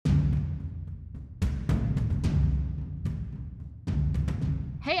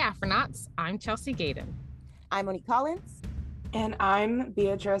Hey, Afronauts, I'm Chelsea Gaydon. I'm Monique Collins. And I'm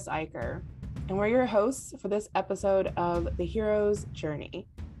Beatrice Eicher. And we're your hosts for this episode of The Hero's Journey,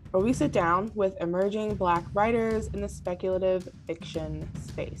 where we sit down with emerging Black writers in the speculative fiction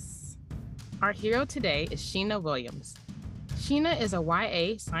space. Our hero today is Sheena Williams. Sheena is a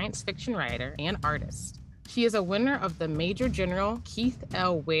YA science fiction writer and artist. She is a winner of the Major General Keith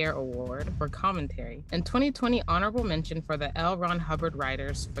L. Ware Award for Commentary and 2020 honorable mention for the L. Ron Hubbard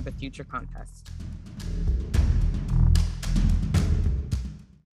Writers for the Future contest.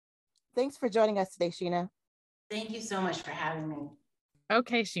 Thanks for joining us today, Sheena. Thank you so much for having me.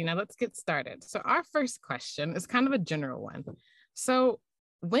 Okay, Sheena, let's get started. So our first question is kind of a general one. So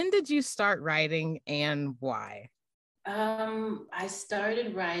when did you start writing and why? I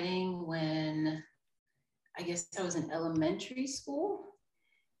started writing when I guess I was in elementary school.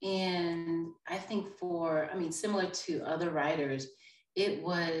 And I think similar to other writers, it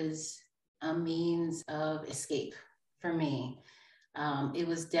was a means of escape for me. It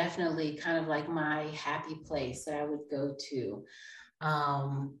was definitely kind of like my happy place that I would go to.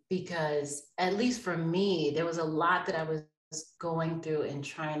 Because at least for me, there was a lot that I was going through and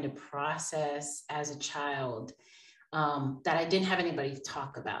trying to process as a child that I didn't have anybody to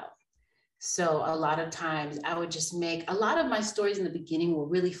talk about. So a lot of times I would just make, a lot of my stories in the beginning were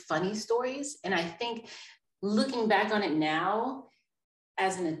really funny stories. And I think looking back on it now,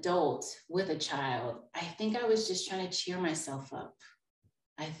 as an adult with a child, I think I was just trying to cheer myself up.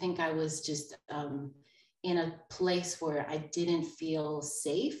 I think I was just in a place where I didn't feel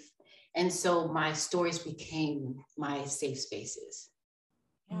safe. And so my stories became my safe spaces.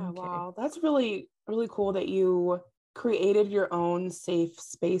 Yeah, okay. Wow. That's really, really cool that you created your own safe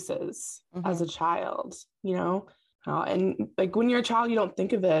spaces as a child, you know? And like when you're a child, you don't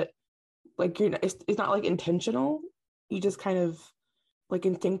think of it like it's not like intentional. You just kind of like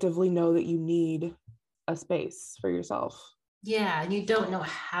instinctively know that you need a space for yourself. Yeah, and you don't know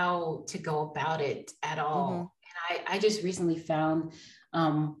how to go about it at all. And I just recently found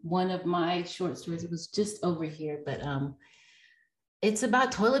one of my short stories. It was just over here, but it's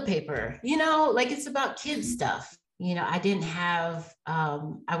about toilet paper, like it's about kids stuff. I didn't have,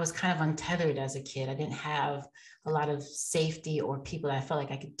 I was kind of untethered as a kid. I didn't have a lot of safety or people that I felt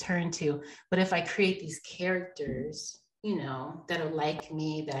like I could turn to. But if I create these characters, that are like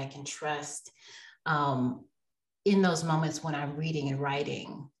me, that I can trust, in those moments when I'm reading and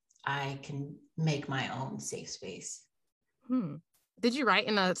writing, I can make my own safe space. Did you write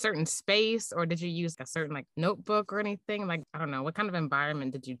in a certain space or did you use a certain like notebook or anything? Like, I don't know, what kind of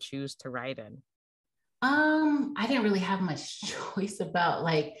environment did you choose to write in? I didn't really have much choice about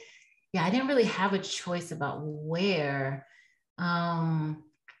I didn't really have a choice about where. I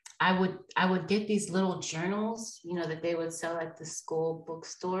would get these little journals, that they would sell at the school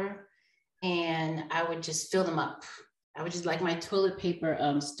bookstore, and I would just fill them up. I would just, like, my toilet paper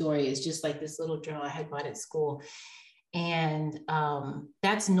story is just like this little journal I had bought at school. And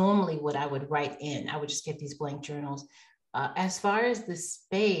that's normally what I would write in. I would just get these blank journals. As far as the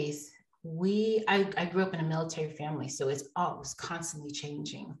space, I grew up in a military family, so it was constantly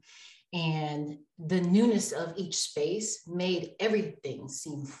changing. And the newness of each space made everything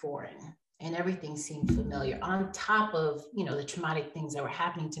seem foreign and everything seemed familiar on top of, the traumatic things that were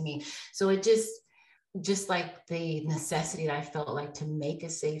happening to me. So it just like the necessity that I felt like to make a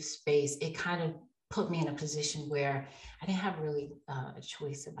safe space, it kind of put me in a position where I didn't have really a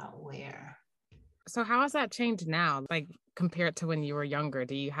choice about where. So how has that changed now? Like compared to when you were younger,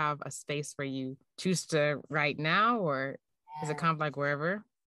 do you have a space where you choose to write now, or is it kind of like wherever?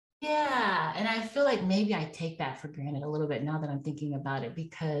 Yeah. And I feel like maybe I take that for granted a little bit now that I'm thinking about it,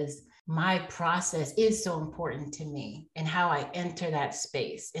 because my process is so important to me and how I enter that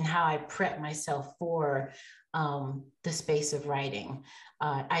space and how I prep myself for the space of writing.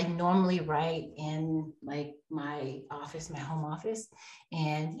 I normally write in like my office, my home office,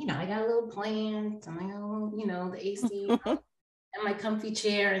 and I got a little plant, the AC and my comfy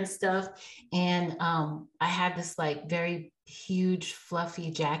chair and stuff. And I have this like very huge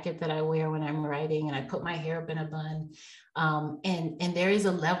fluffy jacket that I wear when I'm writing, and I put my hair up in a bun. And there is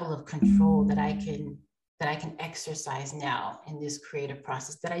a level of control that I can exercise now in this creative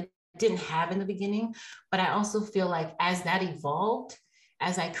process that I didn't have in the beginning. But I also feel like as that evolved,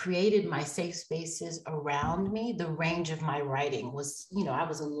 as I created my safe spaces around me, the range of my writing was,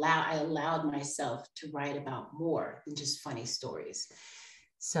 I allowed myself to write about more than just funny stories.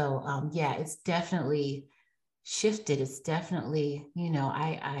 So it's definitely shifted. It's definitely,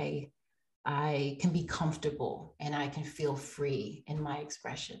 I can be comfortable and I can feel free in my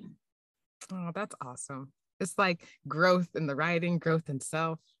expression. Oh, that's awesome. It's like growth in the writing, growth in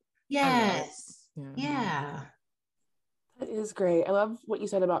self. Yes. Yeah. Yeah. That is great. I love what you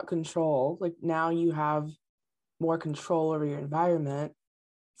said about control. Like now you have more control over your environment,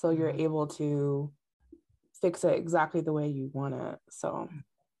 so you're able to fix it exactly the way you want it. So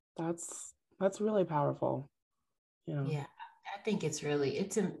that's really powerful. Yeah, I think it's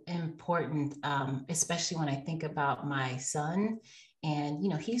important, especially when I think about my son. And,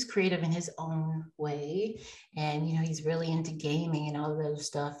 he's creative in his own way. And, he's really into gaming and all of those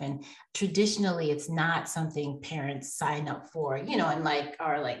stuff. And traditionally, it's not something parents sign up for, and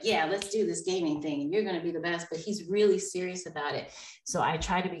are like, yeah, let's do this gaming thing and you're going to be the best. But he's really serious about it. So I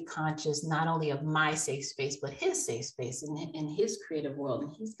try to be conscious not only of my safe space, but his safe space in his creative world.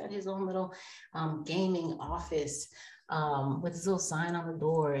 And he's got his own little gaming office with his little sign on the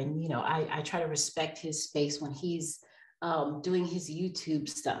door. And, I try to respect his space when he's doing his YouTube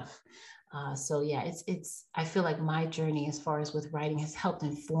stuff. So yeah, I feel like my journey as far as with writing has helped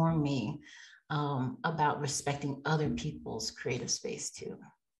inform me about respecting other people's creative space too.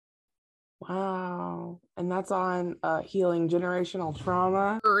 Wow. And that's on healing generational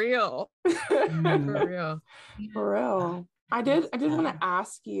trauma. For real. For real. For real. I did want to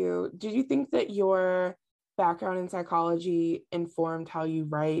ask you, did you think that your background in psychology informed how you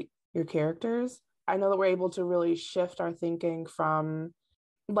write your characters? I know that we're able to really shift our thinking from,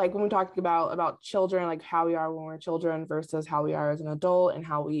 like, when we talk about children, like how we are when we're children versus how we are as an adult and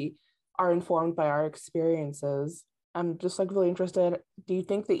how we are informed by our experiences. I'm just like really interested. Do you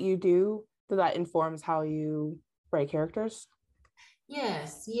think that informs how you write characters?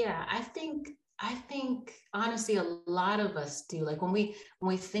 Yes. Yeah. I think honestly, a lot of us do. Like when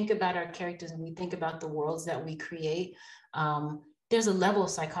we think about our characters and we think about the worlds that we create, there's a level of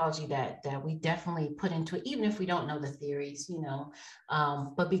psychology that we definitely put into it, even if we don't know the theories,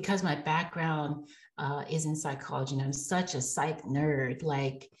 but because my background is in psychology and I'm such a psych nerd,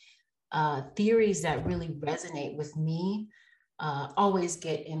 like theories that really resonate with me always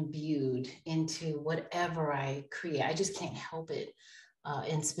get imbued into whatever I create. I just can't help it.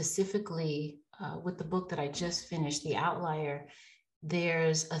 And specifically with the book that I just finished, The Outlier,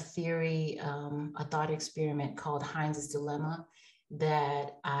 there's a theory, a thought experiment called Heinz's Dilemma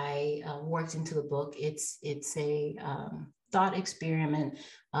that I worked into the book. It's a thought experiment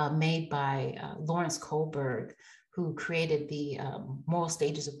made by Lawrence Kohlberg, who created the moral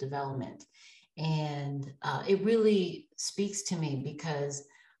stages of development. And it really speaks to me because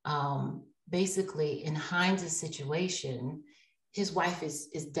basically in Heinz's situation, his wife is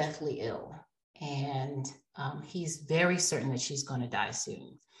deathly ill and he's very certain that she's going to die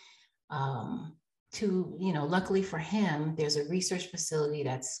soon. Luckily for him, there's a research facility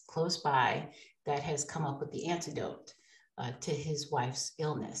that's close by that has come up with the antidote to his wife's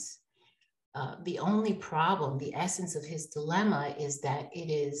illness. The only problem, the essence of his dilemma, is that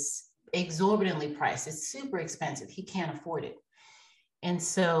it is exorbitantly priced. It's super expensive. He can't afford it. And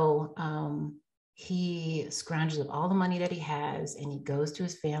so he scrounges up all the money that he has and he goes to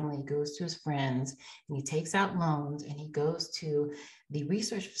his family, he goes to his friends, and he takes out loans and he goes to the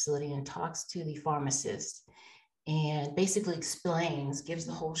research facility and talks to the pharmacist and basically gives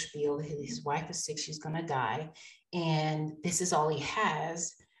the whole spiel. His wife is sick, she's going to die, and this is all he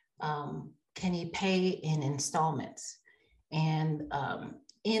has. Can he pay in installments? And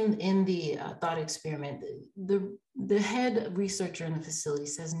in the thought experiment, the head researcher in the facility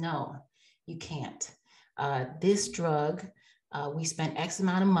says, no, you can't. This drug, we spent X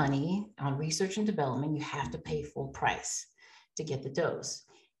amount of money on research and development. You have to pay full price to get the dose.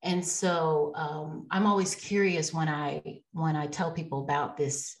 And so I'm always curious when I tell people about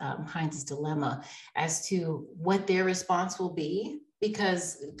this Heinz's Dilemma as to what their response will be,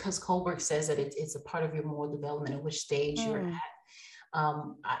 because Kohlberg says that it's a part of your moral development at which stage you're at.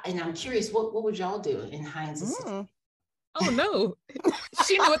 And I'm curious, what would y'all do in Heinz's situation? Oh no,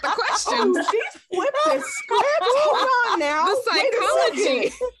 she knew what the questions. Oh, she flipped the script. Hold on now. The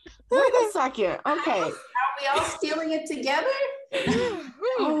psychology. Wait a second. Okay. Are we all stealing it together?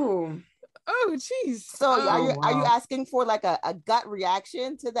 Oh, geez. So are you asking for like a gut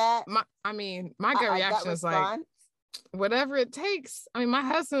reaction to that? My gut reaction is like, whatever it takes. I mean, my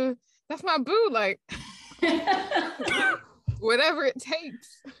husband, that's my boo. Like, whatever it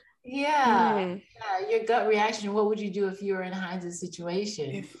takes. Yeah. Your gut reaction. What would you do if you were in Heinz's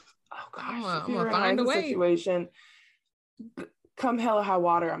situation? I'm gonna find a way. Situation, come hell or high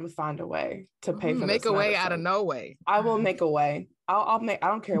water, I'm gonna find a way to pay for. Make a way out of no way. I will make a way. I'll make. I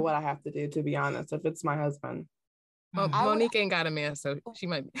don't care what I have to do, to be honest. If it's my husband. Well, Monique ain't got a man, so she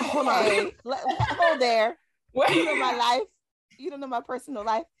might. Hold on. Hold there. Wait. You know my life. You don't know my personal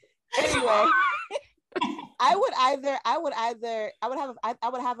life. Anyway. I would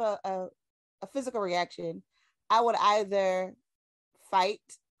have a physical reaction. I would either fight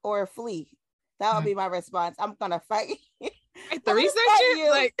or flee. That would be my response. I'm gonna fight. The research you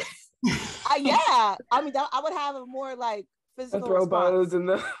like. Yeah, I mean, I would have a more like physical throw bows in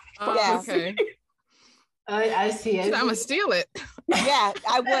the. Yeah. Okay. I see. I'm gonna steal it. Yeah,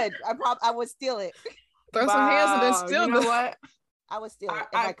 I would. I would steal it. Throw some hands and then steal. You know what? I would steal it if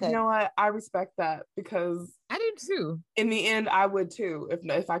I could. You know what? I respect that because I do too. In the end, I would too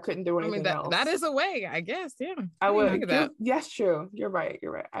if I couldn't do anything else. That is a way, I guess. Yeah, I would. Yes, true. You're right.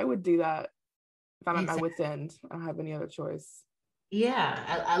 I would do that if I'm at my wit's end. I don't have any other choice. Yeah,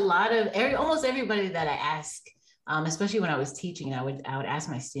 a lot of almost everybody that I ask, especially when I was teaching, I would ask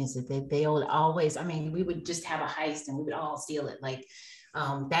my students that they would always. I mean, we would just have a heist and we would all steal it. Like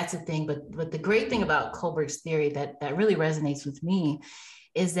that's the thing. But the great thing about Kohlberg's theory that really resonates with me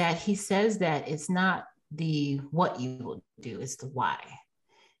is that he says that it's not the what you will do, it's the why.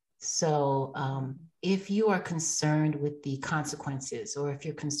 So if you are concerned with the consequences, or if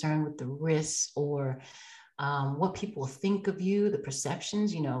you're concerned with the risks, or what people think of you, the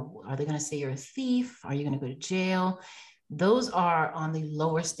perceptions, are they going to say you're a thief? Are you going to go to jail? Those are on the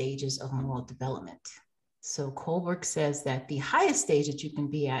lower stages of moral development. So Kohlberg says that the highest stage that you can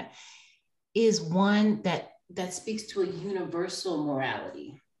be at is one that speaks to a universal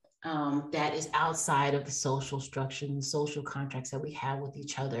morality that is outside of the social structure and the social contracts that we have with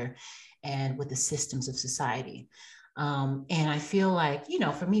each other and with the systems of society. And I feel like,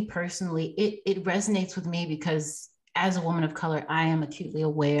 for me personally, it resonates with me because as a woman of color, I am acutely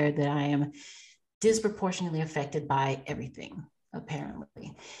aware that I am disproportionately affected by everything,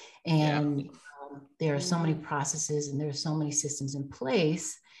 apparently. And there are so many processes and there are so many systems in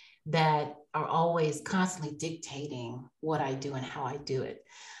place that are always constantly dictating what I do and how I do it.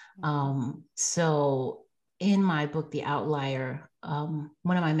 So in my book, The Outlier,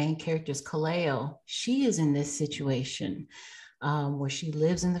 one of my main characters, Kaleo, she is in this situation where she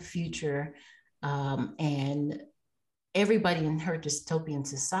lives in the future, and everybody in her dystopian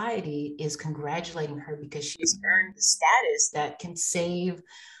society is congratulating her because she's earned the status that can save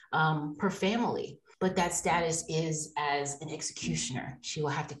her family. But that status is as an executioner. She will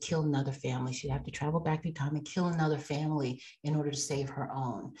have to kill another family. She'd have to travel back through time and kill another family in order to save her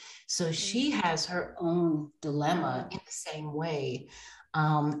own. So she has her own dilemma in the same way.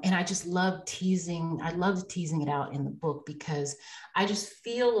 And I just love teasing. I love teasing it out in the book because I just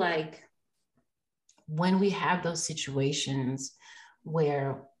feel like when we have those situations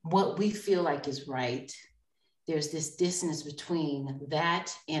where what we feel like is right, there's this dissonance between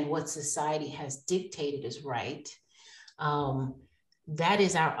that and what society has dictated is right. That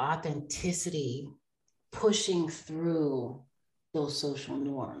is our authenticity pushing through those social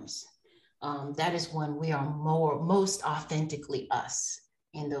norms. That is when we are most authentically us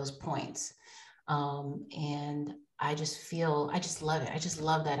in those points. And I just love it. I just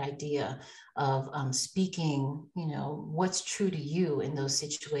love that idea of speaking, what's true to you in those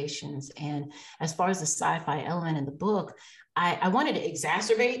situations. And as far as the sci-fi element in the book, I wanted to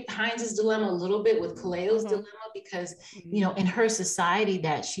exacerbate Heinz's dilemma a little bit with Kaleo's dilemma because, in her society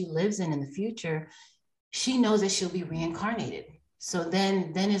that she lives in the future, she knows that she'll be reincarnated. So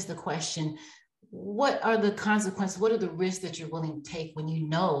then is the question, what are the consequences? What are the risks that you're willing to take when you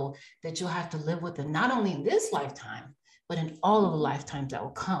know that you'll have to live with them, not only in this lifetime, but in all of the lifetimes that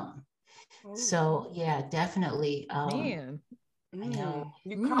will come? So yeah, definitely. Man. I know.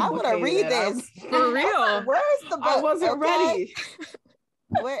 I want to read this. For real. Where's the book? I wasn't ready.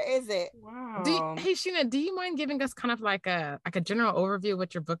 Where is it? Wow. Hey, Sheena, do you mind giving us kind of like a general overview of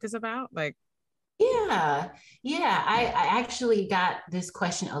what your book is about? Like, Yeah. I actually got this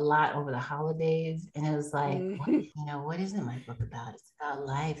question a lot over the holidays, and it was like, what isn't my book about? It's about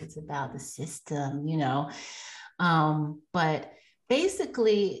life. It's about the system, But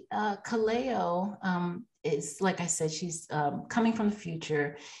basically, Kaleo is, like I said, she's coming from the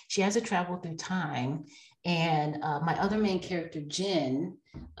future. She has to travel through time. And my other main character, Jin,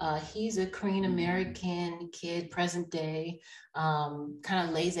 he's a Korean American kid, present day, kind of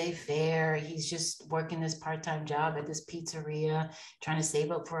laissez-faire. He's just working this part-time job at this pizzeria, trying to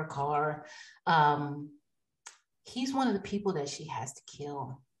save up for a car. He's one of the people that she has to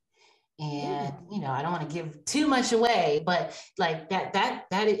kill. And, I don't want to give too much away, but like that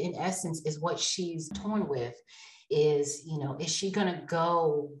in essence is what she's torn with. Is she going to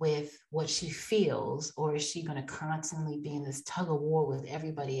go with what she feels, or is she going to constantly be in this tug of war with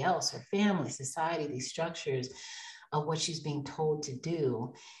everybody else, her family, society, these structures of what she's being told to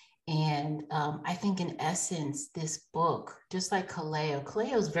do? And I think in essence, this book, just like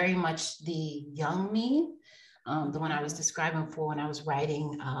Kaleo is very much the young me, the one I was describing for when I was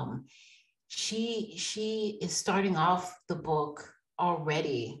writing, she is starting off the book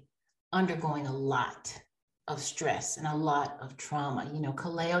already undergoing a lot of stress and a lot of trauma. You know,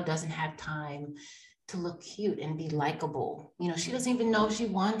 Kaleo doesn't have time to look cute and be likable. You know, she doesn't even know she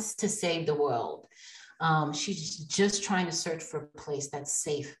wants to save the world. She's just trying to search for a place that's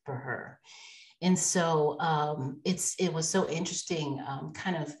safe for her. And so it was so interesting,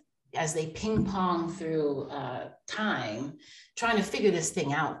 kind of as they ping pong through time, trying to figure this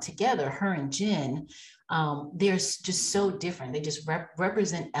thing out together, her and Jin. They're just so different. They just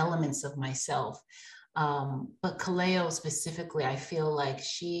represent elements of myself. But Kaleo specifically, I feel like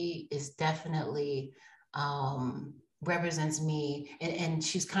she is definitely represents me, and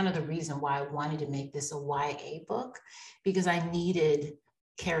she's kind of the reason why I wanted to make this a YA book, because I needed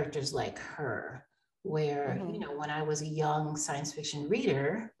characters like her, where, you know, when I was a young science fiction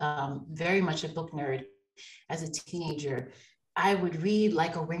reader, very much a book nerd as a teenager, I would read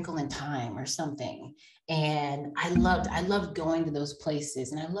like A Wrinkle in Time or something. And I loved going to those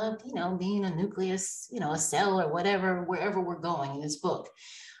places. And I loved, you know, being a nucleus, you know, a cell or whatever, wherever we're going in this book.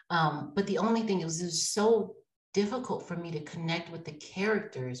 But the only thing, it was so difficult for me to connect with the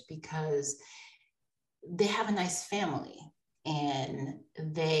characters because they have a nice family and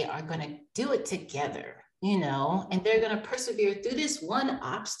they are going to do it together, you know, and they're going to persevere through this one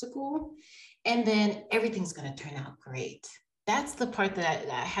obstacle, and then everything's going to turn out great. That's the part that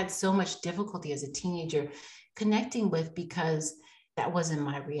I had so much difficulty as a teenager connecting with, because that wasn't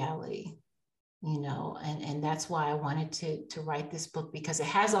my reality, you know, and that's why I wanted to write this book, because it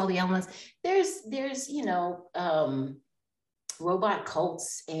has all the elements. There's you know, robot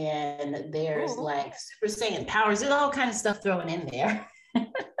cults, and there's like Super Saiyan powers. There's all kind of stuff thrown in there.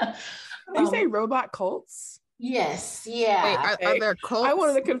 You say robot cults? Yes. Yeah. Wait, are there cults? I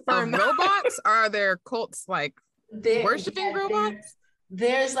wanted to confirm robots? Are there cults like worshiping robots?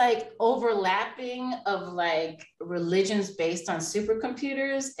 There's like overlapping of like religions based on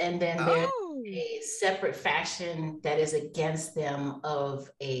supercomputers, and then there's a separate faction that is against them of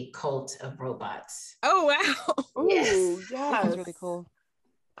a cult of robots. Oh wow! Yes, That's really cool.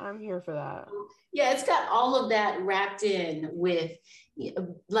 I'm here for that. Yeah, it's got all of that wrapped in with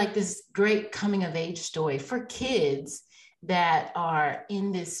like this great coming of age story for kids that are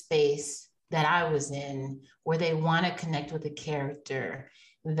in this space that I was in, where they want to connect with a character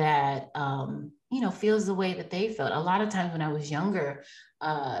that, you know, feels the way that they felt. A lot of times when I was younger,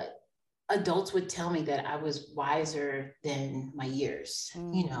 adults would tell me that I was wiser than my years,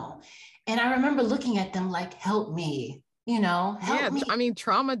 you know, and I remember looking at them like, help me, you know, help me. I mean,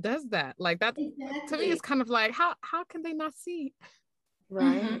 trauma does that. Like that, exactly. To me, it's kind of like, how can they not see?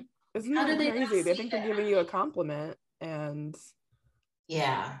 Right. Mm-hmm. Isn't that crazy? They think they're giving you a compliment, and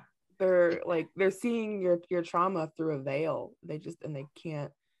yeah, they're seeing your trauma through a veil. They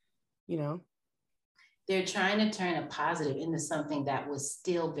can't, you know. They're trying to turn a positive into something that was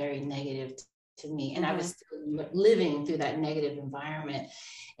still very negative to me. And I was still living through that negative environment.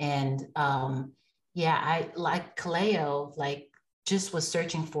 And I, like Kaleo, like just was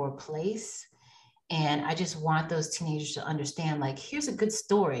searching for a place. And I just want those teenagers to understand, like, here's a good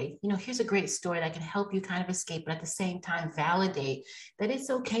story. You know, here's a great story that can help you kind of escape, but at the same time, validate that it's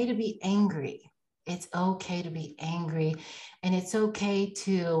okay to be angry. It's okay to be angry. And it's okay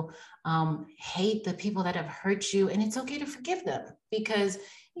to hate the people that have hurt you. And it's okay to forgive them, because,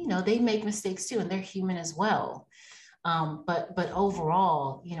 you know, they make mistakes too, and they're human as well. But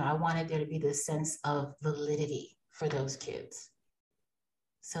overall, you know, I wanted there to be this sense of validity for those kids.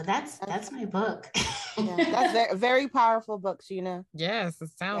 So that's my book. Yeah, that's very, very powerful book, Sheena. Yes, it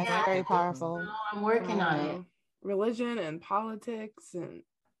sounds very powerful. So I'm working on it. Religion and politics and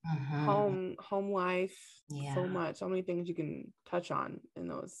home life. Yeah. So many things you can touch on in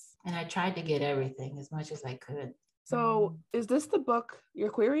those. And I tried to get everything as much as I could. So is this the book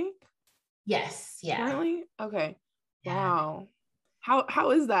you're querying? Yes. Yeah. Currently? Okay. Yeah. Wow.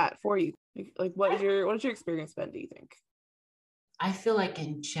 How is that for you? Like what is your experience been, do you think? I feel like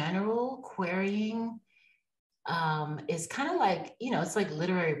in general, querying is kind of like, you know, it's like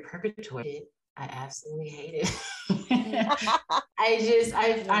literary purgatory. I absolutely hate it.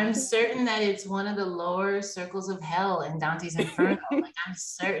 I'm certain that it's one of the lower circles of hell in Dante's Inferno. Like, I'm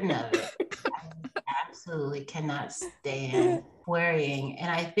certain of it. I absolutely cannot stand querying.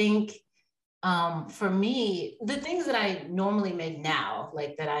 And I think for me, the things that I normally make now,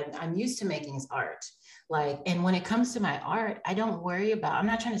 like that I'm used to making, is art. Like, and when it comes to my art, I don't worry about, I'm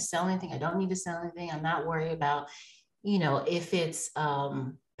not trying to sell anything. I don't need to sell anything. I'm not worried about, you know, if it's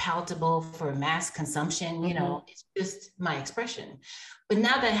palatable for mass consumption. You know, it's just my expression. But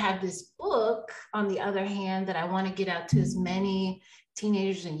now that I have this book, on the other hand, that I want to get out to as many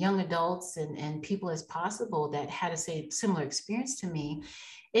teenagers and young adults and people as possible that had a similar experience to me,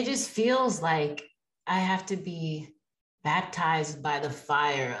 it just feels like I have to be baptized by the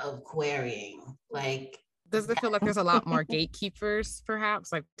fire of querying. Like, does it feel like there's a lot more gatekeepers,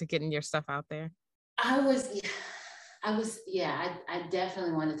 perhaps, like to getting your stuff out there? I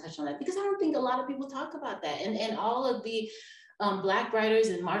definitely want to touch on that, because I don't think a lot of people talk about that. And all of the Black writers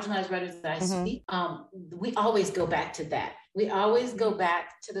and marginalized writers that I speak, we always go back to that. We always go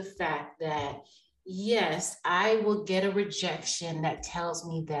back to the fact that, yes, I will get a rejection that tells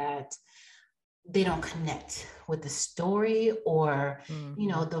me that they don't connect with the story, or, you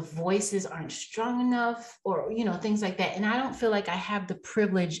know, the voices aren't strong enough, or, you know, things like that. And I don't feel like I have the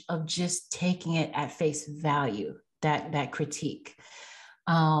privilege of just taking it at face value, that critique.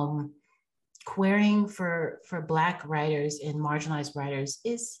 Querying for Black writers and marginalized writers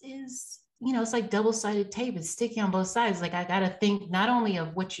is, you know, it's like double-sided tape. It's sticky on both sides. Like, I got to think not only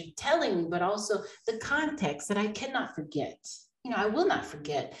of what you're telling me, but also the context that I cannot forget. You know, I will not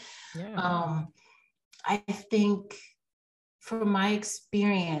forget. Yeah. I think from my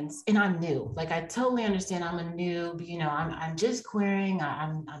experience, and I'm new, like, I totally understand I'm a noob, you know, I'm just querying.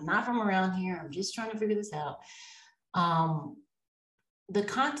 I'm not from around here. I'm just trying to figure this out. The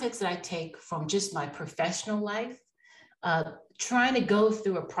context that I take from just my professional life, trying to go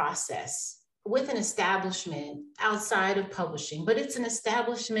through a process with an establishment outside of publishing, but it's an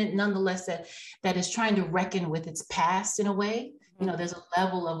establishment nonetheless that is trying to reckon with its past in a way. You know, there's a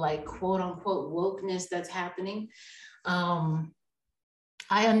level of, like, quote unquote wokeness that's happening. I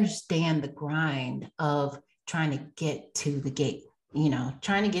understand the grind of trying to get to the gate, you know,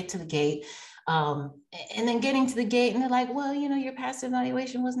 trying to get to the gate. And then getting to the gate and they're like, well, you know, your past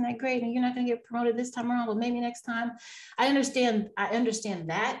evaluation wasn't that great and you're not going to get promoted this time around, but maybe next time. I understand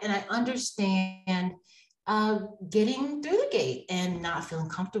that. And I understand getting through the gate and not feeling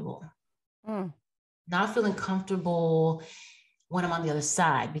comfortable. Not feeling comfortable when I'm on the other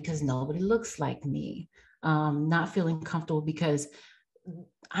side because nobody looks like me. Not feeling comfortable because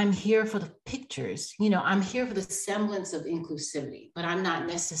I'm here for the pictures, you know, I'm here for the semblance of inclusivity, but I'm not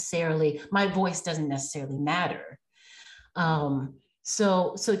necessarily, my voice doesn't necessarily matter.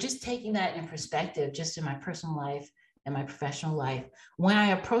 So just taking that in perspective, just in my personal life and my professional life, when I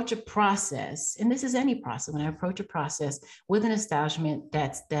approach a process, and this is any process, when I approach a process with an establishment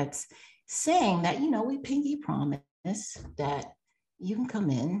that's saying that, you know, we pinky promise that you can come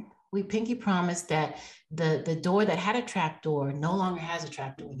in. We pinky promise that the door that had a trap door no longer has a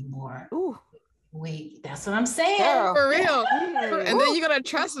trap door anymore. Ooh. That's what I'm saying. Girl. For real. And then you're going to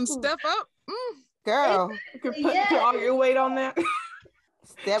trust and step up. Girl. You could put all your weight on that.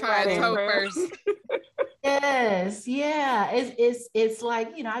 Step right in first. Yes. Yeah. It's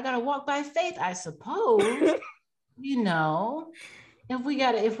like, you know, I got to walk by faith, I suppose. You know, if we're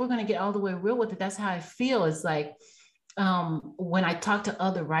going to get all the way real with it, that's how I feel. It's like, when I talk to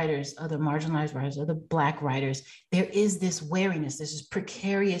other writers, other marginalized writers, other Black writers, there is this wariness, this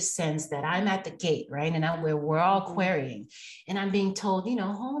precarious sense that I'm at the gate, right? And we're all querying. And I'm being told, you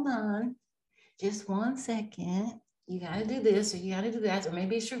know, hold on, just 1 second. You got to do this, or you got to do that, or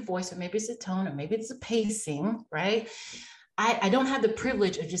maybe it's your voice, or maybe it's a tone, or maybe it's a pacing, right? I don't have the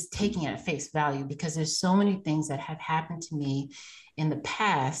privilege of just taking it at face value because there's so many things that have happened to me in the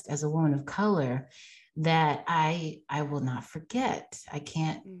past as a woman of color that I will not forget. I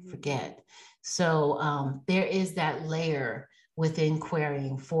can't forget. So there is that layer within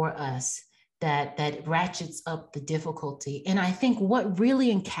querying for us that ratchets up the difficulty. And I think what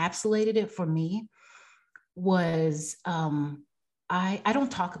really encapsulated it for me was I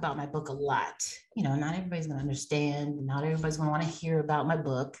don't talk about my book a lot. You know, not everybody's going to understand. Not everybody's going to want to hear about my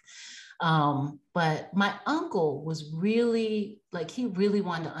book. But my uncle was really, like, he really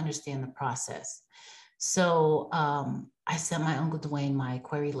wanted to understand the process. So I sent my Uncle Dwayne my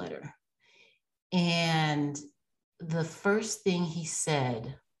query letter. And the first thing he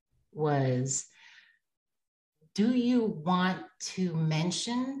said was, do you want to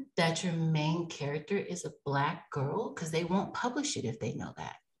mention that your main character is a Black girl? Because they won't publish it if they know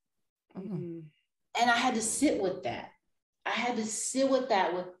that. And I had to sit with that. I had to sit with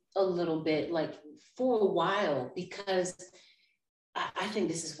that with a little bit, like, for a while, because I think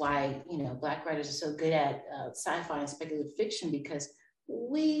this is why, you know, Black writers are so good at sci-fi and speculative fiction, because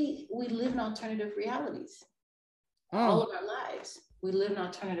we live in alternative realities. All of our lives, we live in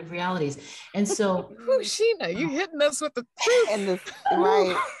alternative realities. And so, Sheena, you hitting us with the truth. And this,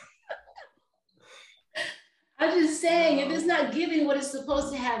 right. I'm just saying, if it's not giving what it's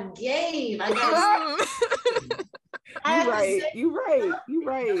supposed to have gave, I gotta You're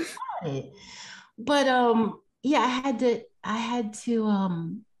right. But yeah, I had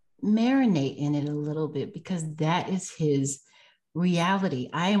to marinate in it a little bit because that is his reality.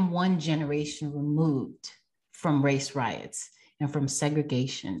 I am one generation removed from race riots and from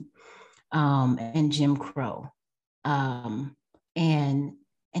segregation and Jim Crow. And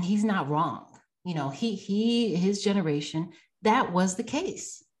he's not wrong. You know, his generation, that was the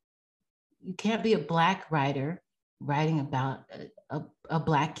case. You can't be a Black writer writing about a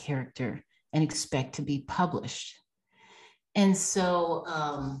Black character and expect to be published. And so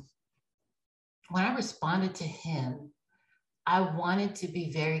when I responded to him, I wanted to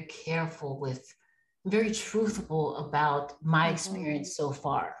be very careful with, very truthful about my experience so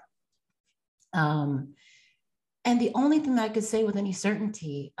far. And the only thing that I could say with any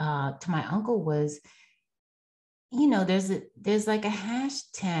certainty to my uncle was, you know, there's like a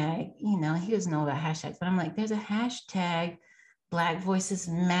hashtag, you know, he doesn't know about hashtags, but I'm like, there's a hashtag, Black Voices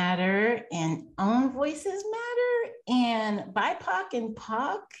Matter and Own Voices Matter and BIPOC and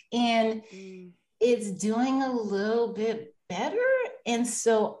POC, and it's doing a little bit better. And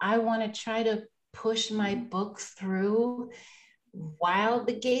so I want to try to push my book through while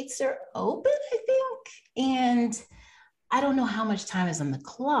the gates are open, I think. And I don't know how much time is on the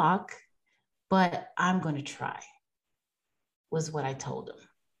clock, but I'm going to try, was what I told him.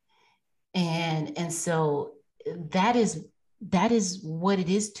 And so that is what it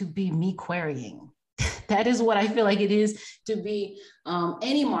is to be me querying. That is what I feel like it is to be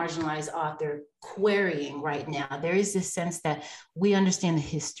any marginalized author querying right now. There is this sense that we understand the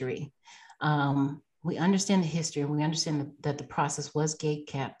history. We understand the history, and we understand that the process was gate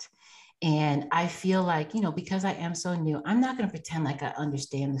kept. And I feel like, you know, because I am so new, I'm not going to pretend like I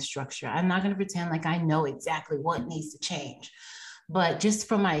understand the structure. I'm not going to pretend like I know exactly what needs to change. But just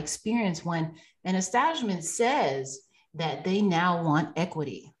from my experience, when an establishment says that they now want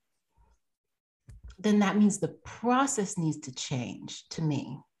equity, then that means the process needs to change to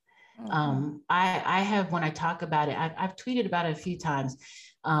me. I have, when I talk about it, I've tweeted about it a few times.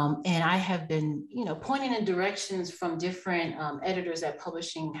 And I have been, you know, pointing in directions from different editors at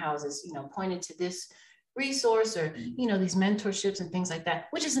publishing houses, you know, pointed to this resource or, you know, these mentorships and things like that,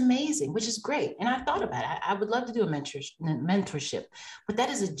 which is amazing, which is great. And I thought about it. I would love to do a mentorship, but that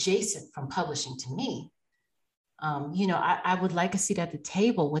is adjacent from publishing to me. You know, I would like a seat at the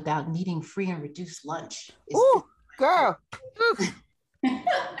table without needing free and reduced lunch. Ooh, girl.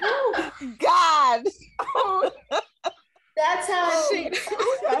 God. That's how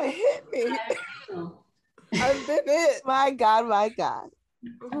that hit me. I've been it. My God.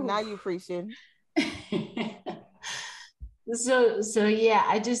 Now you preaching. So yeah,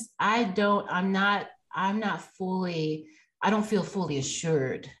 I don't feel fully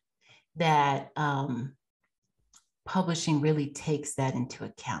assured that publishing really takes that into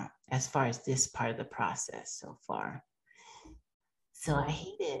account as far as this part of the process so far. So I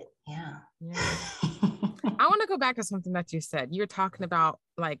hate it. Yeah. I want to go back to something that you said. You were talking about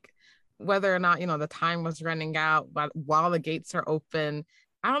like whether or not, you know, the time was running out, but while the gates are open.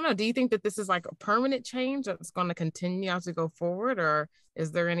 I don't know. Do you think that this is like a permanent change that's going to continue as we go forward? Or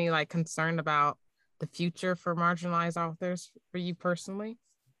is there any like concern about the future for marginalized authors for you personally?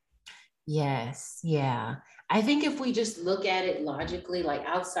 Yes. Yeah. I think if we just look at it logically, like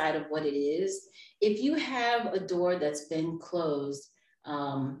outside of what it is, if you have a door that's been closed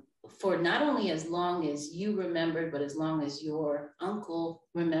for not only as long as you remembered, but as long as your uncle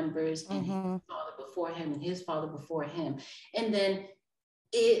remembers and his father before him and his father before him, and then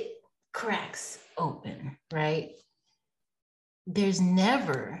it cracks open, right? There's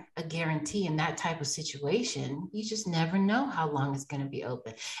never a guarantee in that type of situation. You just never know how long it's going to be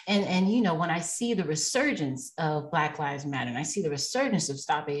open. And you know, when I see the resurgence of Black Lives Matter, and I see the resurgence of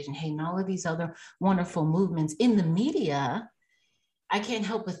Stop Asian Hate and all of these other wonderful movements in the media, I can't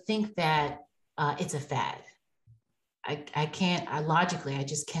help but think that it's a fad. I can't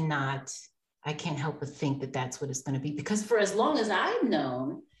help but think that that's what it's going to be, because for as long as I've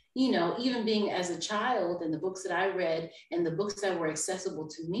known, you know, even being as a child and the books that I read and the books that were accessible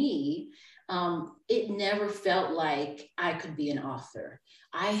to me, it never felt like I could be an author.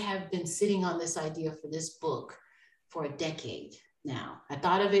 I have been sitting on this idea for this book for a decade now. I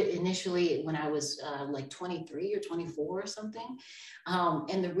thought of it initially when I was like 23 or 24 or something.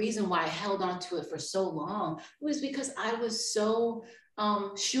 And the reason why I held on to it for so long was because I was so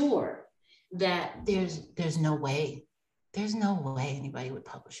sure that there's no way anybody would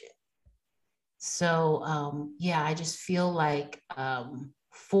publish it. So yeah, I just feel like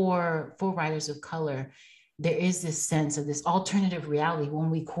for writers of color, there is this sense of this alternative reality when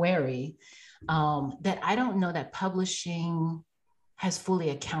we query that I don't know that publishing has fully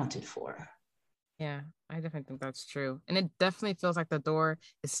accounted for. Yeah, I definitely think that's true. And it definitely feels like the door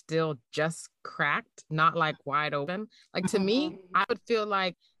is still just cracked, not like wide open. Like to me, I would feel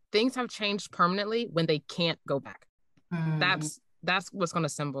like things have changed permanently when they can't go back. That's what's going to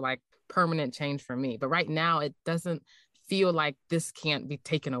symbol like permanent change for me. But right now it doesn't feel like this can't be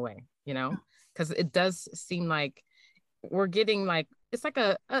taken away, you know? Because it does seem like we're getting like it's like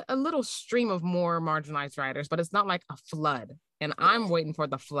a little stream of more marginalized writers, but it's not like a flood. And I'm waiting for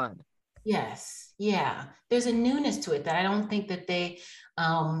the flood. Yes. Yeah. There's a newness to it that I don't think that they,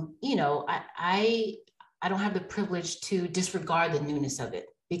 you know, I don't have the privilege to disregard the newness of it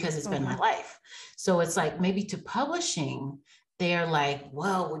because it's been my life. So it's like maybe to publishing, they're like,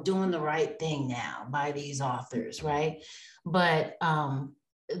 well, we're doing the right thing now by these authors, right? But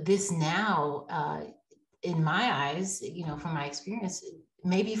this now, in my eyes, you know, from my experience,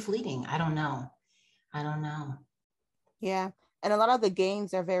 may be fleeting. I don't know. Yeah. And a lot of the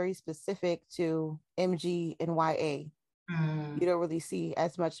games are very specific to MG and YA. You don't really see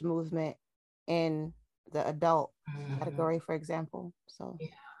as much movement in the adult category, for example. So yeah,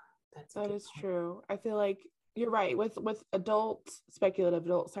 that is true. I feel like you're right with adult speculative,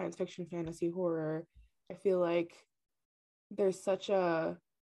 adult science fiction, fantasy, horror. I feel like there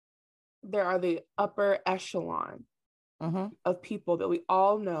are the upper echelon of people that we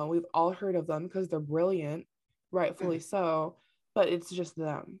all know, we've all heard of them because they're brilliant, rightfully so, but it's just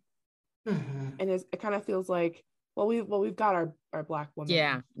them. And it kind of feels like, well, we've got our Black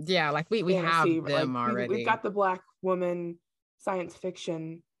woman. Yeah, like we fantasy, have them like, already. We've got the Black woman science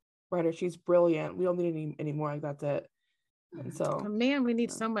fiction writer. She's brilliant. We don't need any more. Like that's it. And so, man, we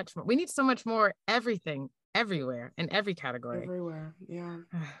need so much more. We need so much more. Everything, everywhere, in every category. Everywhere, yeah.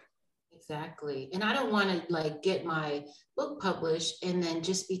 Exactly. And I don't want to like get my book published and then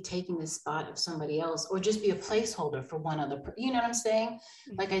just be taking the spot of somebody else or just be a placeholder for one other you know what I'm saying?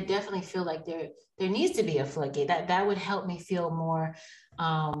 Like I definitely feel like there needs to be a floodgate that would help me feel more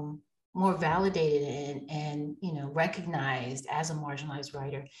more validated and you know recognized as a marginalized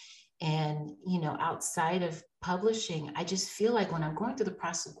writer. And, you know, outside of publishing, I just feel like when I'm going through the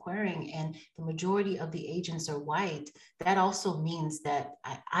process of querying and the majority of the agents are white, that also means that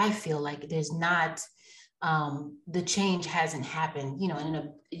I feel like there's not, the change hasn't happened, you know, in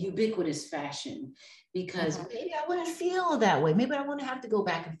a ubiquitous fashion, because maybe I wouldn't feel that way. Maybe I wouldn't have to go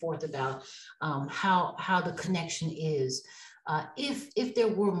back and forth about how the connection is if there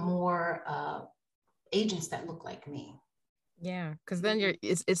were more agents that look like me. Yeah, because then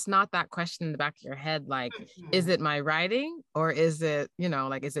it's not that question in the back of your head, like, is it my writing or is it, you know,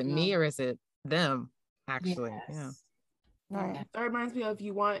 like, is it me or is it them actually? Yes. Yeah. Right. That reminds me of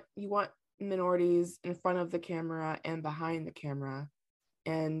you want minorities in front of the camera and behind the camera,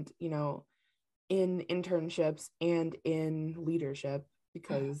 and you know, in internships and in leadership,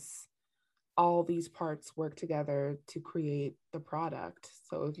 because all these parts work together to create the product.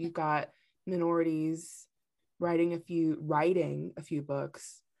 So if you've got minorities writing a few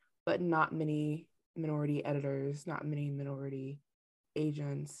books, but not many minority editors, not many minority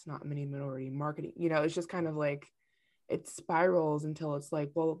agents, not many minority marketing, you know, it's just kind of like it spirals until it's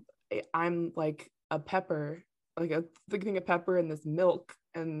like, well, I'm like a pepper, like thinking a pepper in this milk,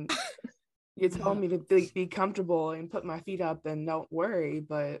 and you tell me to be comfortable and put my feet up and don't worry,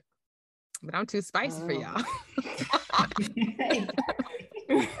 but I'm too spicy for y'all.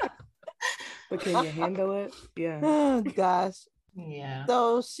 But can you handle it? Yeah. Oh gosh. Yeah.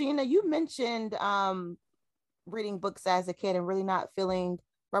 So Sheena, you mentioned reading books as a kid and really not feeling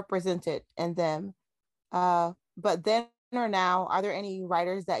represented in them. But then or now, are there any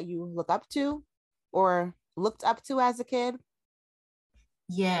writers that you look up to or looked up to as a kid?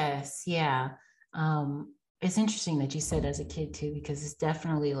 Yes. Yeah. It's interesting that you said as a kid too, because it's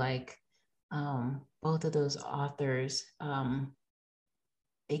definitely like both of those authors,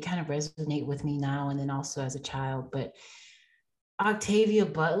 they kind of resonate with me now and then also as a child. But Octavia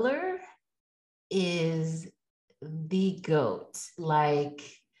Butler is the GOAT. Like,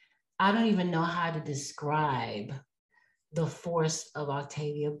 I don't even know how to describe the force of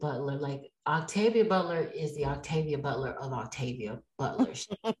Octavia Butler. Like, Octavia Butler is the Octavia Butler of Octavia Butler. She's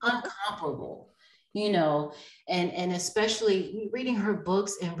uncomparable, you know, and especially reading her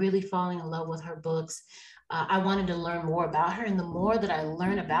books and really falling in love with her books. I wanted to learn more about her. And the more that I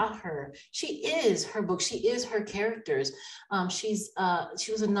learn about her, she is her book. She is her characters. She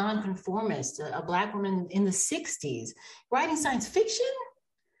was a nonconformist, a Black woman in the 60s, writing science fiction.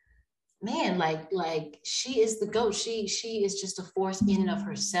 Man, like she is the GOAT. She is just a force in and of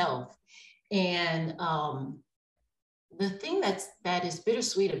herself. And the thing that is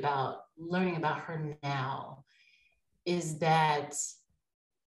bittersweet about learning about her now is that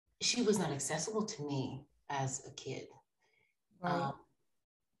she was not accessible to me as a kid. Right.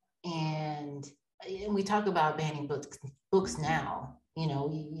 And we talk about banning books now. You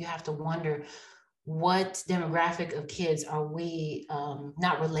know, you have to wonder, what demographic of kids are we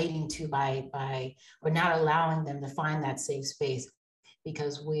not relating to by or not allowing them to find that safe space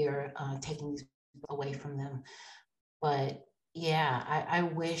because we're taking these away from them. But yeah, I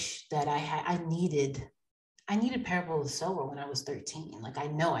wish that I needed Parable of the Sower when I was 13. Like, I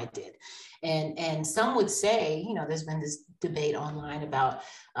know I did. And some would say, you know, there's been this debate online about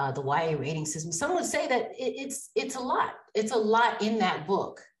the YA rating system. Some would say that it's a lot. It's a lot in that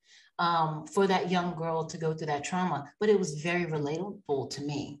book for that young girl to go through that trauma. But it was very relatable to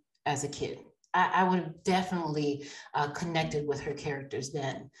me as a kid. I would have definitely connected with her characters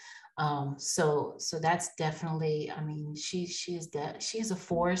then. So that's definitely, I mean, she is a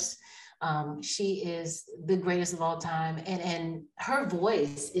force. She is the greatest of all time. And her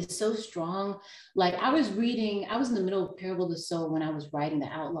voice is so strong. Like, I was in the middle of Parable of the Soul when I was writing The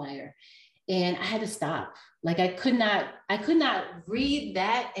Outlier, and I had to stop. Like, I could not read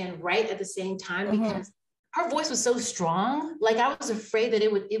that and write at the same time because her voice was so strong. Like, I was afraid that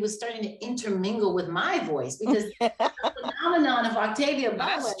it was starting to intermingle with my voice because the phenomenon of Octavia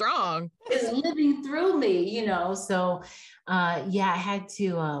Butler strong is living through me, you know? So yeah, I had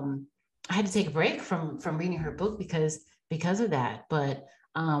to take a break from reading her book because of that. But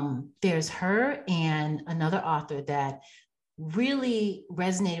there's her and another author that really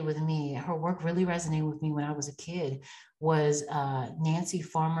resonated with me. Her work really resonated with me when I was a kid, was Nancy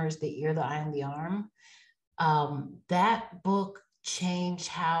Farmer's The Ear, the Eye, and the Arm. That book changed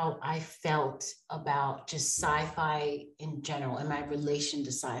how I felt about just sci-fi in general and my relation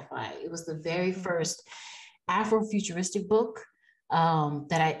to sci-fi. It was the very first Afrofuturistic book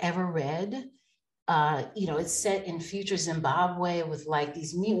that I ever read. You know, it's set in future Zimbabwe with like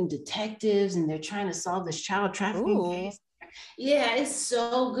these mutant detectives, and they're trying to solve this child trafficking case. Yeah, it's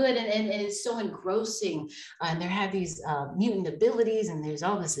so good, and it's so engrossing. And they have these mutant abilities, and there's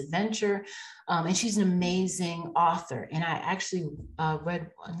all this adventure. And she's an amazing author. And I actually read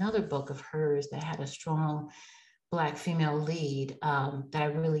another book of hers that had a strong Black female lead that I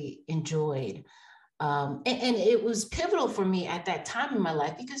really enjoyed. And it was pivotal for me at that time in my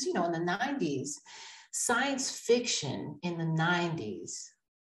life because, you know, in the 90s, science fiction in the 90s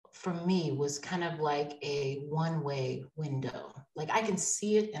for me was kind of like a one-way window. Like, I can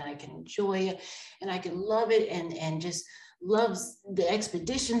see it and I can enjoy it and I can love it and just loves the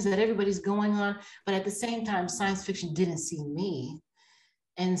expeditions that everybody's going on. But at the same time, science fiction didn't see me.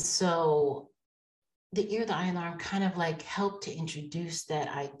 And so The Ear, the Eye, and the Arm kind of like helped to introduce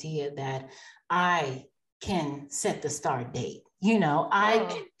that idea that I can set the start date. You know, I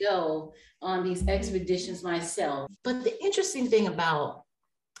can go on these expeditions myself. But the interesting thing about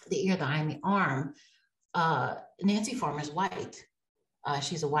The Ear, the Eye, and the Arm, Nancy Farmer's white.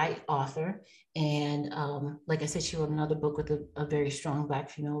 She's a white author. And like I said, she wrote another book with a very strong Black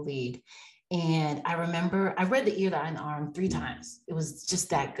female lead. And I remember I read The Ear, the Eye, and the Arm 3 times. It was just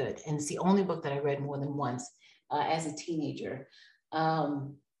that good. And it's the only book that I read more than once as a teenager.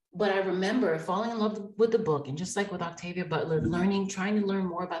 But I remember falling in love with the book. And just like with Octavia Butler, trying to learn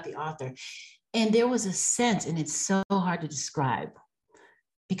more about the author. And there was a sense, and it's so hard to describe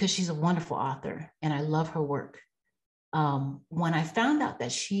because she's a wonderful author and I love her work. When I found out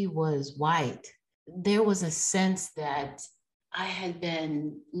that she was white, there was a sense that I had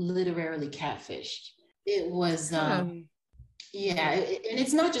been literarily catfished. It was, and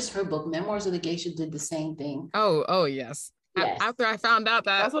it's not just her book. Memoirs of the Geisha did the same thing. Oh, yes. After I found out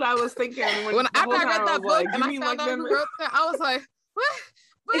that, that's what I was thinking. When after I read that book and I found out who wrote that, I was like, what?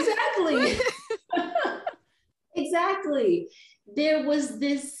 Exactly. Exactly. There was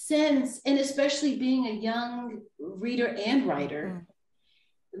this sense, and especially being a young reader and writer,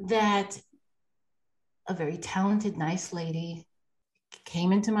 that a very talented, nice lady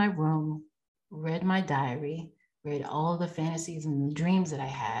came into my room, read my diary, read all the fantasies and the dreams that I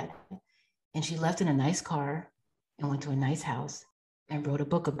had, and she left in a nice car and went to a nice house and wrote a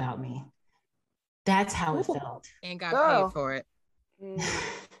book about me. That's how it felt. And got paid for it.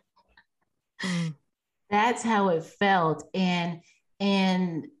 That's how it felt. And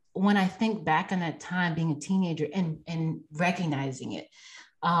when I think back on that time, being a teenager and recognizing it,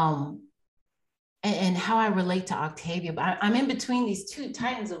 and how I relate to Octavia, I'm in between these 2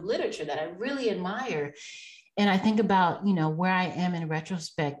 titans of literature that I really admire. And I think about, you know, where I am in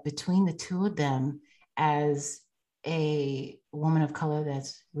retrospect between the 2 of them as a woman of color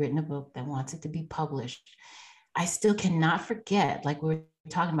that's written a book that wants it to be published, I still cannot forget, like we were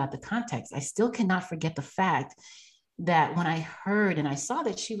talking about the context, I still cannot forget the fact that when I heard and I saw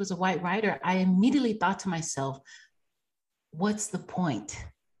that she was a white writer, I immediately thought to myself, what's the point?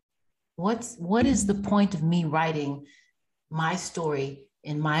 What is the point of me writing my story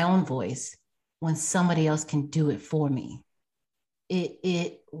in my own voice when somebody else can do it for me?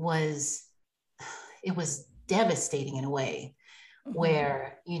 It was devastating in a way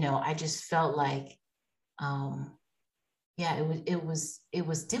where, I just felt like, it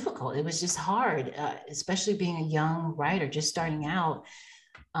was difficult. It was just hard, especially being a young writer, just starting out,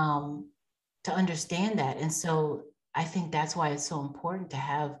 to understand that. And so I think that's why it's so important to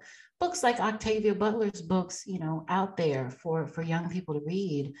have books like Octavia Butler's books, out there for young people to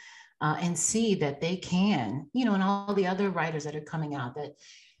read, and see that they can, and all the other writers that are coming out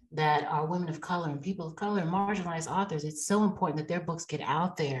that are women of color and people of color and marginalized authors. It's so important that their books get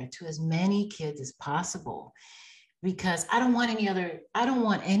out there to as many kids as possible, because I don't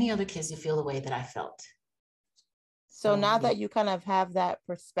want any other kids to feel the way that I felt. So now that you kind of have that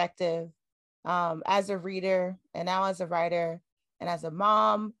perspective, as a reader and now as a writer and as a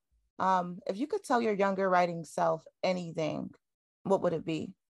mom, if you could tell your younger writing self anything, what would it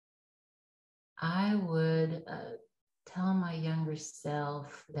be? I would tell my younger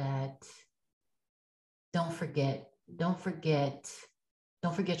self that don't forget yourself.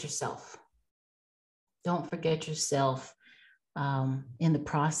 Don't forget yourself in the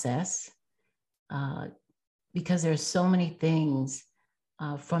process, because there's so many things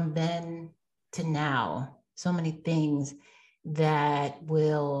from then to now, so many things that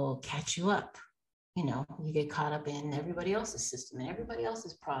will catch you up. You get caught up in everybody else's system and everybody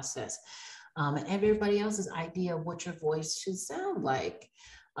else's process, and everybody else's idea of what your voice should sound like.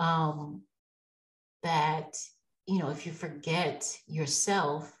 That, if you forget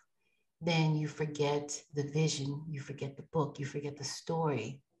yourself, then you forget the vision, you forget the book, you forget the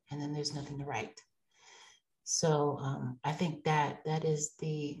story, and then there's nothing to write. So I think that is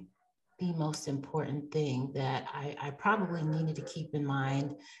the most important thing that I probably needed to keep in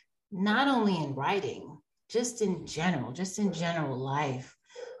mind, not only in writing, just in general life,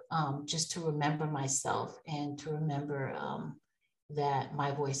 just to remember myself and to remember that my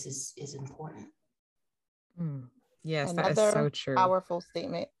voice is important. Yes, Another that is so true. Powerful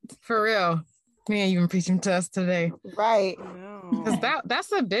statement. For real. Man, you've been preaching to us today. Right. Because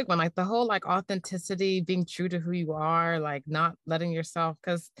that's a big one, like the whole like authenticity, being true to who you are, like not letting yourself,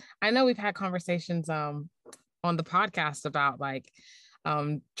 because I know we've had conversations on the podcast about like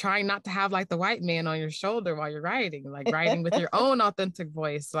trying not to have like the white man on your shoulder while you're writing, like writing with your own authentic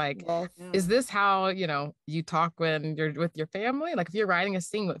voice. Like, yes. Is this how you talk when you're with your family? Like if you're writing a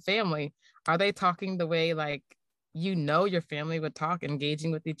scene with family, are they talking the way like your family would talk,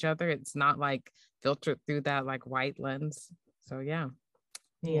 engaging with each other? It's not like filtered through that like white lens. So yeah,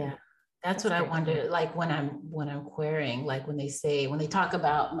 that's what I wonder. Like when I'm querying, like when they talk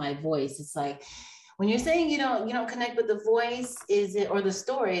about my voice, it's like, when you're saying you don't connect with the voice, is it, or the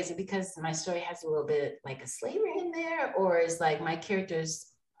story, is it because my story has a little bit like a slavery in there, or is like my characters,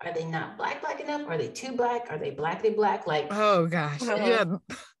 are they not black enough? Are they too black? Are they black? Like, oh gosh, yeah.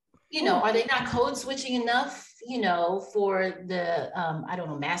 Are they not code switching enough, for the, I don't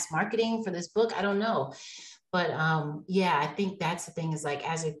know, mass marketing for this book? I don't know. But I think that's the thing, is like,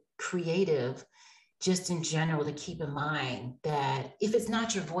 as a creative, just in general, to keep in mind that if it's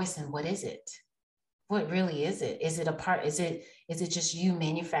not your voice, then what is it? What really is it? Is it just you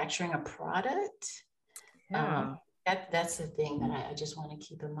manufacturing a product? Yeah. That's the thing that I just want to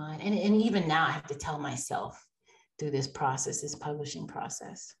keep in mind. And even now I have to tell myself through this publishing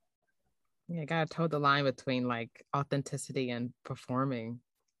process. Yeah, gotta toe the line between like authenticity and performing.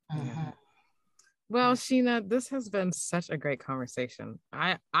 Mm-hmm. Well, Sheena, this has been such a great conversation.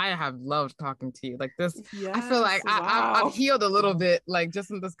 I have loved talking to you. Like this, yes, I feel like I've healed a little bit, like just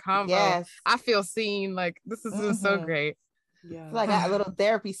in this convo. Yes. I feel seen. Like this has been so great. Yeah, like I got a little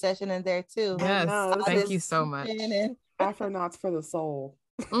therapy session in there too. Yes, thank you so much. Afronauts for the soul.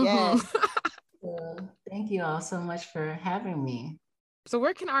 Yes. Thank you all so much for having me. So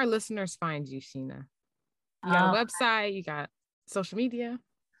where can our listeners find you, Sheena? You got a website, you got social media?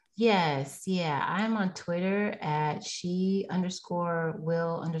 Yes. Yeah. I'm on Twitter at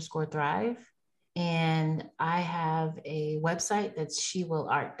she_will_thrive. And I have a website that's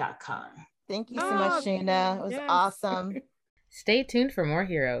shewillart.com. Thank you so much, Sheena. It was awesome. Stay tuned for more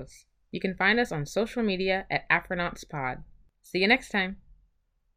heroes. You can find us on social media at AfronautsPod. See you next time.